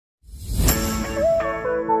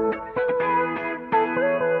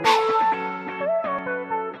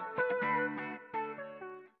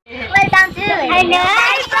We are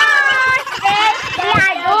doing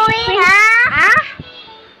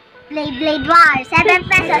Beyblade war. 7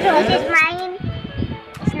 pesos. This is mine.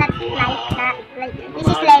 It's not like that. Like this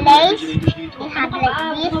is Laylay's. We have like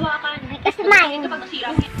this. This is mine.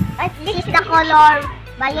 This is the color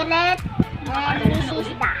violet. And this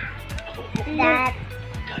is that.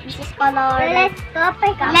 This is color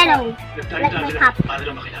yellow. Like my cup.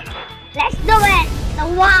 Let's do it. The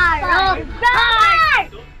war of God.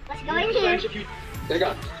 Let's go in here.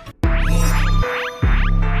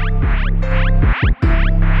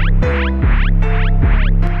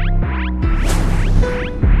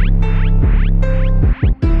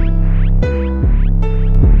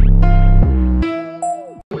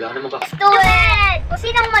 Let's do it! Kung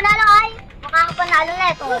sinong manalo ay makakapanalo na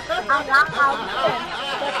ito. Ang knockout.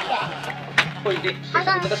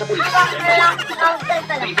 Hanggang counter ka lang.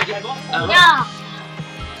 Yeah!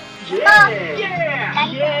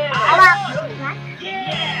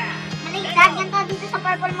 Maligtad yan to dito sa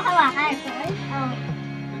purple makawakan.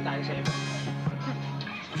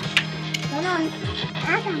 Ganun.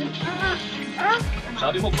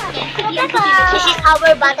 Sabi mo. This is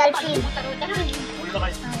our battlefield.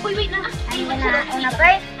 Uy, wait na. I'm gonna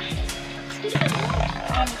first.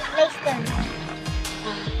 And place them.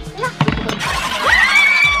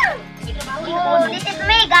 Oh, this is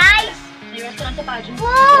me, guys.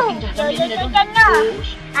 Woo! Joy-joy-joy nyo.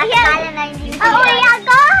 Akala na hindi nyo. Oh,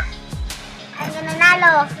 ako? I'm gonna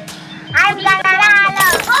nalo. I'm gonna nalo.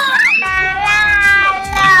 Oh, nalo.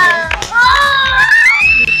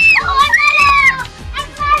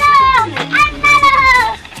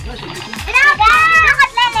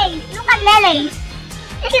 Lele.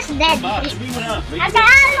 This is dead. Ulit. This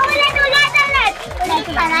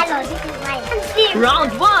is mine.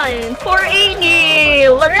 Round 1 for Amy.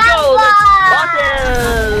 Let's go.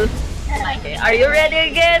 Bottle. Okay, are you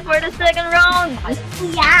ready again for the second round?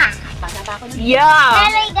 Yeah. Yeah.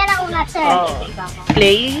 Lele gonna una, sir.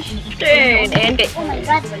 Klay, turn. Oh my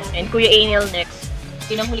God. And Kuya Anil next.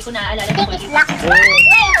 Pinamuli ko na alala Take it lock.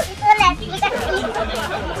 Wait, it's ulit.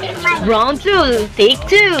 This is mine. Round 2. Take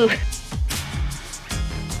 2.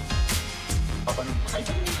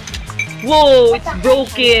 Whoa, it's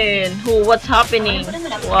broken. Oh, what's happening?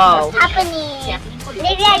 Wow. What's happening?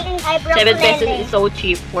 Maybe I think I broke 7 pesos Lele. is so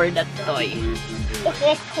cheap for that toy. It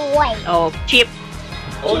is toy. Oh, cheap.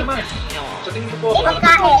 Oo naman. Sa tingin ko po,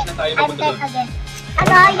 Pagkain. na tayo I'm papunta dead doon. again.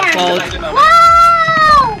 Ano yan? Oh.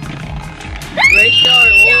 Wow! Pressure.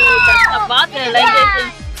 Oh, that's a bottle. Like this.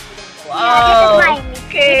 Yeah, Wow. this is mine.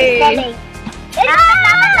 Okay. This is Lele.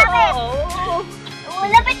 Oh.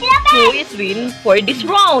 Lapit. Who is win for this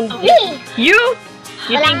round? Me. You?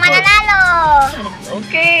 You Walang think mananalo.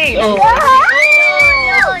 Okay. Oh.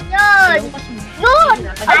 Yun.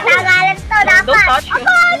 Patagalan to dapat. Don't touch it.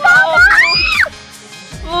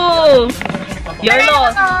 Oh. You're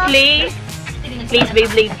lost. Klay. Klay's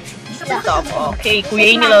Beyblade. Stop. Okay.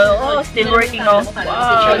 Kuya Anil. Oh, still working. Oh.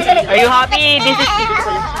 Wow. Are you happy? This is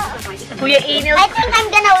Kuya Anil. I think I'm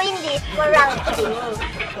gonna win this for round 2.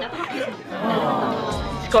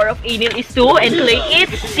 Score of Anil is 2 and Klay is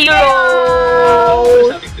 0.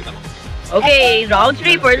 Okay, round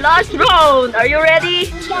 3 for last round. Are you ready?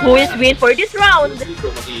 Who is win for this round?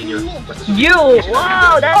 You.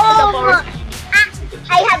 Wow, that's the power.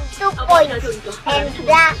 I have 2 points. And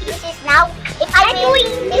this is now. If I win,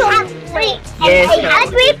 you have 3. Yes. And I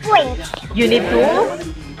have 3 points. You need to.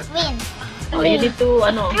 Win. Oh, you need to.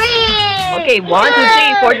 Ano? 3. Okay, 1, 2,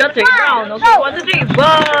 3 for the third round. Okay, 1, 2, 3.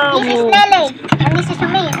 Boom. This is Lele. And this is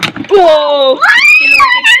me. Whoa.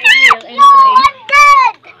 No, I'm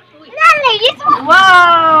dead. Lele, this one.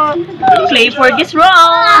 Wow. Klay for this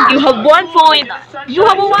round. You have 1 point. You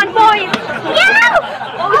have a 1 point.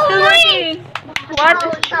 Yeah. Oh, it's still working. What?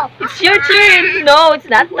 No. It's your turn. No, it's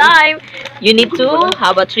not time. You need to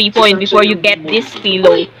have a 3 point before you get this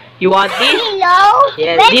pillow. You want this? Hello?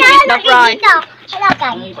 Yes, Wait, this is the prize. Hello,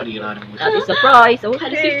 guys. That is the prize. Halos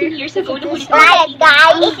Okay. 15 years ago na huli ko. Right,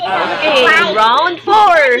 guys. Okay, round 4.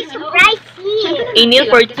 Right here. Anil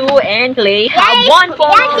for 2 and Klay have 1 That is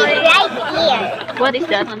point. right here. What is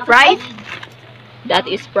that? Prize? That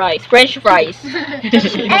is prize. French fries.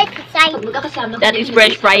 Outside. That is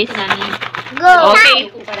French fries. Go.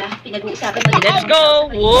 Okay, Pinag-uusapan let's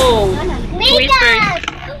go. Whoa. Who is first?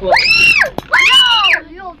 Whoa.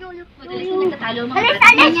 Nagtatalo mga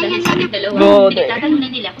bata dahil sa aming dalawa. Go.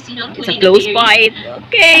 Pinagtatalunan nila kung sino ang It's a huli ni close Gary. fight.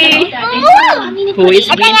 Okay. Who is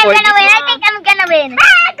I think winning I'm for gonna this win. I round? think I'm gonna win.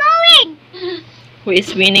 Ah, going. Who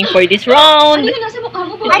is winning for this round? Ano nasa mukha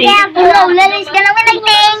mo? I think Lele's gonna win. I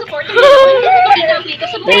think.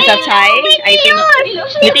 There's a tie. I think.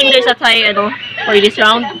 You think there's a tie ano, for this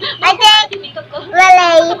round? I think.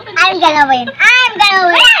 Really, I'm gonna win. I'm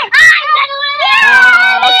gonna win. I'm gonna win.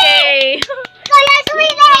 Okay. Kuya's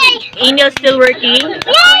winning. Angel's still working.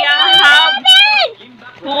 Kuya have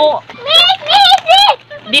two.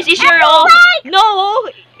 This is your no.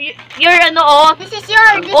 You're This is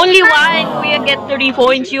yours. only one. Kuya get 3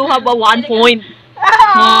 points. You have a 1 point.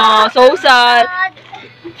 Oh, so sad.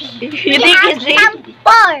 You think it's it?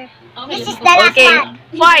 4. This is the last Okay, one.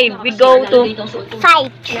 5. We go to 5.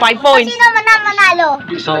 5 points. Sino manalo?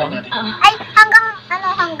 Isa lang natin. Ay, hanggang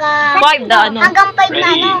 5 the Hanggang 5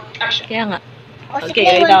 na Kaya nga. O, Okay, sige,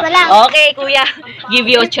 wait iwan ko lang. Okay, kuya. Give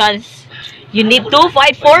you a chance. You need 2,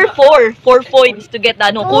 5, 4, 4. 4 points to get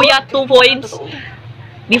that. Kuya, 2 points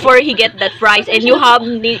before he get that prize. And you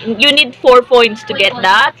need 4 points to get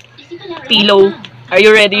that pillow. Are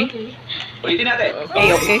you ready? Ulitin natin.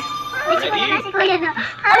 Okay. Ready? Si Kuya na.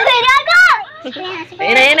 Ano ba ako?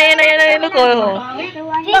 Ayun ko.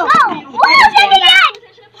 Go! Wow, gabi yan!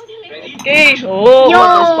 Okay. Oh, what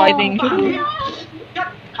was fighting?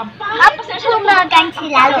 Pumagan si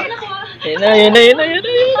Laro. Ayun na.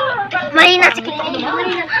 Mahina si Kuya.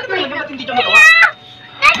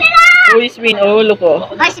 Who is win? Oh, look oh.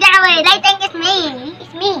 What's that way? I think it's me.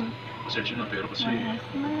 It's me. Search na pero kasi.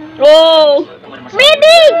 Oh!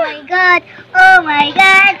 Baby! Oh my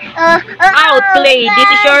god. Out, Klay. This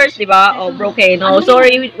is yours, diba? Oh, broken. Oh,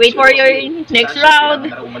 sorry. Wait for your next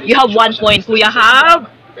round. You have 1 point. Kuya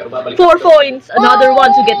have 4 points. Another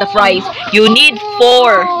one to get the prize. You need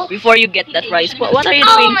 4 before you get that prize. What are you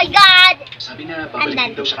Oh doing? my god. Sabi na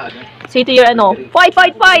babalik daw siya kagad. Say to your fight!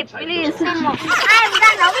 Please! I'm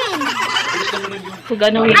gonna win. Who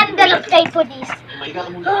gonna win? I'm gonna stay for this. Mahiga ka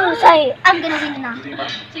muna. Oh, sorry. I'm gonna win na.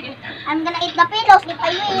 Dito yung parang. I'm gonna eat the pillows if I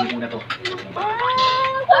win. Muna to.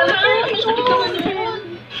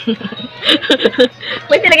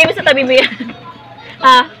 Wait, nilagay mo sa tabi mo yan.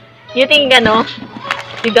 You think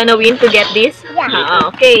you're gonna win to get this? Yeah.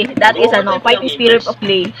 Okay. That is fighting spirit of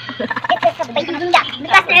Klay. It's a big duck.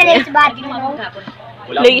 Because it is bad, you know.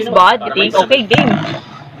 Klay is bad, you think? Okay, game.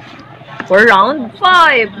 For round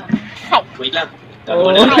 5. Wait lang.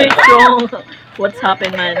 Oh, it's wrong. What's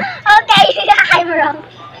happened, man? Okay, I'm wrong.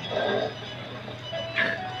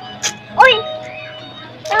 Uy!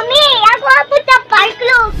 Mami, ako abot sa park,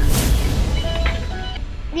 look.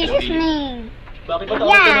 This is me. Bakit ba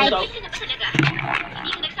Yeah. tawag Hindi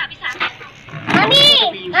ka nagsabi sa akin.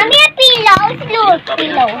 Mami, a pillow. Look,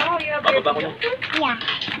 pillow. Bababa ko na. Yeah.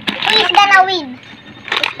 Who is gonna win?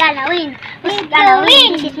 Who's gonna win? Who's gonna win?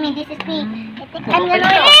 This is me. I think I'm gonna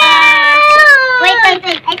win. Wait.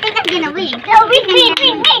 I think I'm gonna win. No, win.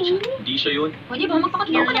 Hindi siya yun. Pwede ba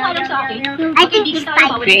magpakatlo ka na nga lang sa akin? I think it's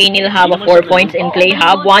time. Kuya Enil have 4 points and Klay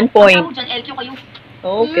have 1 point. Dyan, LQ kayo.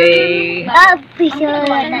 Okay. Oh, piso na.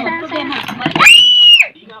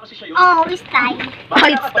 Hindi nga kasi siya yun. Oh, it's time.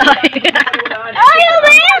 Fight time. Oh, you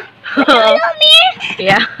win? You win?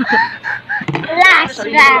 Yeah. Last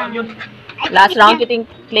round. Last round, you think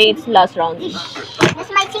Klay it's last round? That's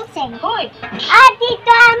my sing-sing. Hoy!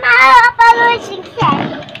 Dito makakapalo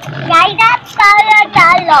sing-sing. Dahil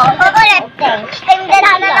talo. Kukulete. Tingnan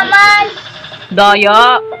na naman.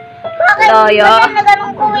 Daya. Daya. Bakit na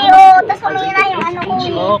ganun kuwi tapos umina yung kuwi.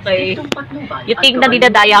 Okay. You think na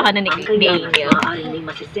dinadaya ka na ni Enil?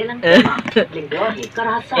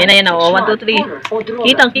 Yan na. 1, 2, 3.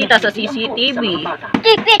 Kitang-kita sa CCTV.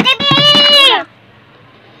 TV!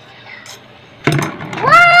 Wow!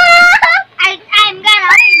 I'm gonna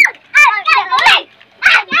win! I'm gonna win!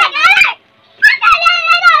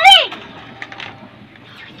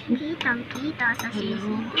 Kitang-kita sa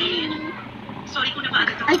CCTV.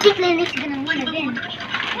 I think Lennox gonna win again.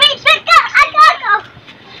 Wait ka! Ako!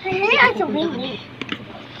 I'm so winning.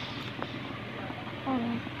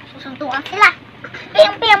 Susuntukan sila.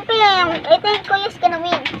 Piyang. I think Kuya's gonna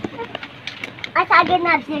win. Sa agad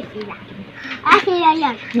na sila. Sila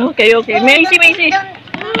yan. Okay. Macy.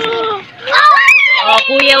 Oh,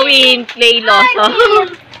 Kuya win. Klay lost. Oh.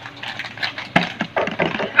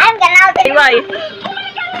 I'm gonna win. Why?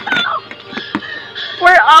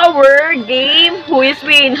 For our game, who is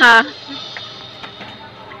win, ha?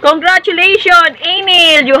 Congratulations,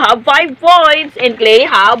 Enil! You have 5 points and Klay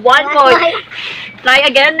have 1 point. Try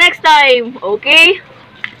again next time, okay?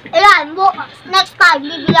 Ayan, next time,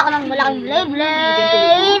 bibili ako ng malaking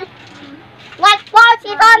Beyblade. What for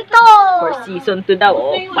season 2? For season 2 daw,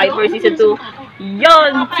 oh. 5 for season 2.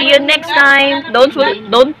 Yon, see you next time. Don't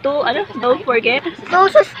forget. So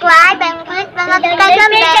subscribe and click the notification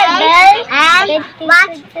bell and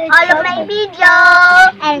watch all of my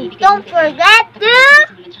videos. And don't forget to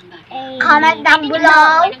comment down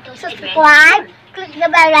below, subscribe, click the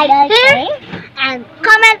bell right here, and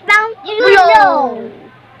comment down below.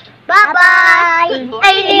 Bye-bye.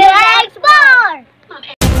 I see you next one.